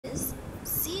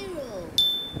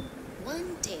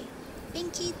One day,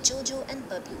 Pinky, Jojo and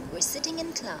Bablu were sitting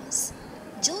in class.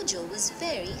 Jojo was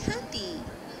very happy,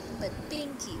 but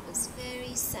Pinky was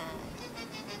very sad.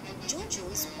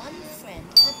 Jojo's one friend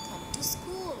had come to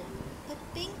school, but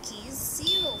Pinky's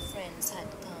 0 friends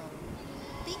had come.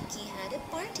 Pinky had a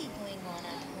party going on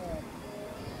at home.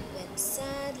 When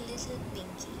sad little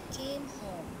Pinky came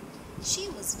home, she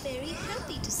was very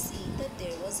happy to see that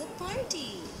there was a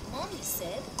party. Mommy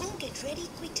said, "Go get ready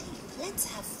quickly. Let's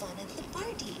have fun at the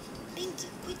party." Pinky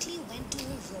quickly went to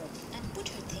her room and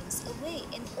put her things away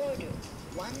in order,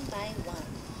 one by one.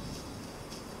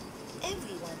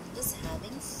 Everyone was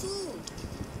having food.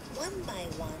 One by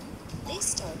one, they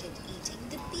started eating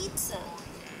the pizza.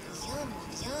 Yum,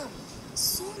 yum.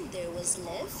 Soon there was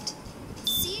left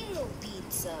 0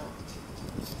 pizza.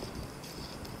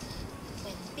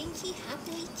 When Pinky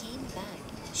happily came back,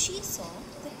 she saw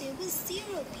that there was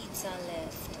 0 pizza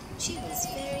left. She was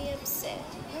very upset.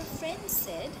 Her friend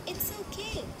said, "It's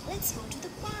okay, let's go to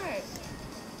the park."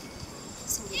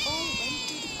 So they all went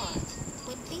to the park.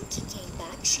 When Pinky came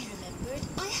back, she remembered,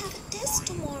 "I have a test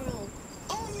tomorrow.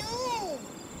 Oh no!"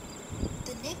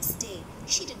 The next day,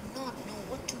 she did not know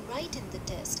what to write in the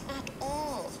test at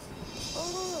all.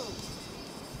 Oh!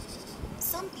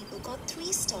 Some people got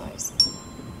 3 stars.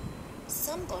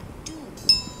 Some got 2.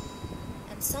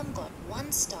 And some got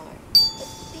 1 star.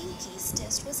 But Pinky's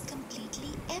test was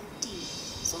completely empty.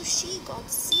 So she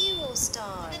got 0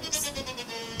 stars.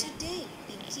 Today,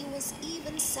 Pinky was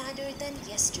even sadder than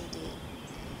yesterday.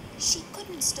 She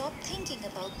couldn't stop thinking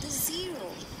about the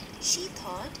 0. She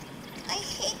thought, "I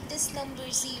hate this number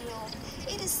 0.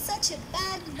 It is such a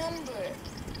bad number."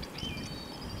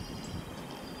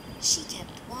 She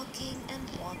kept walking and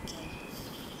walking.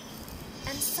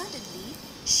 And suddenly,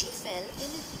 she fell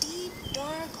in a deep,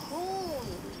 dark hole.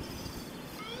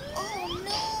 Oh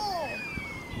no!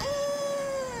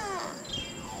 Ah!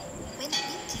 When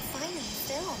Pinky finally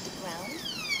fell on the ground,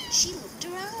 she looked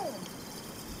around.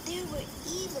 There were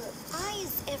evil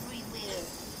eyes everywhere.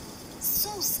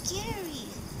 So scary.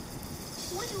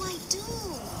 What do I do?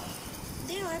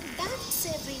 There are bats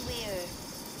everywhere.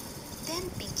 Then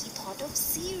Pinky thought of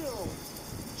 0.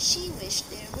 She wished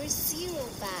there were 0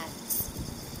 bats.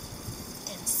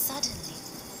 Then suddenly,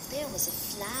 there was a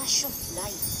flash of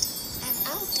light, and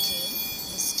out came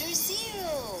Mr.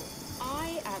 0.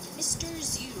 "I am Mr.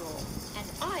 0, and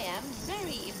I am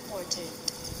very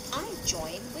important. I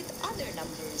join with other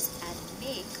numbers and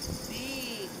make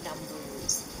big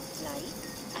numbers. Like,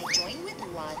 I join with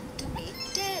 1 to make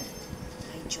 10.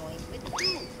 I join with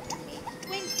 2 to make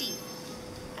 20.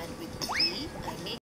 And with 3, I make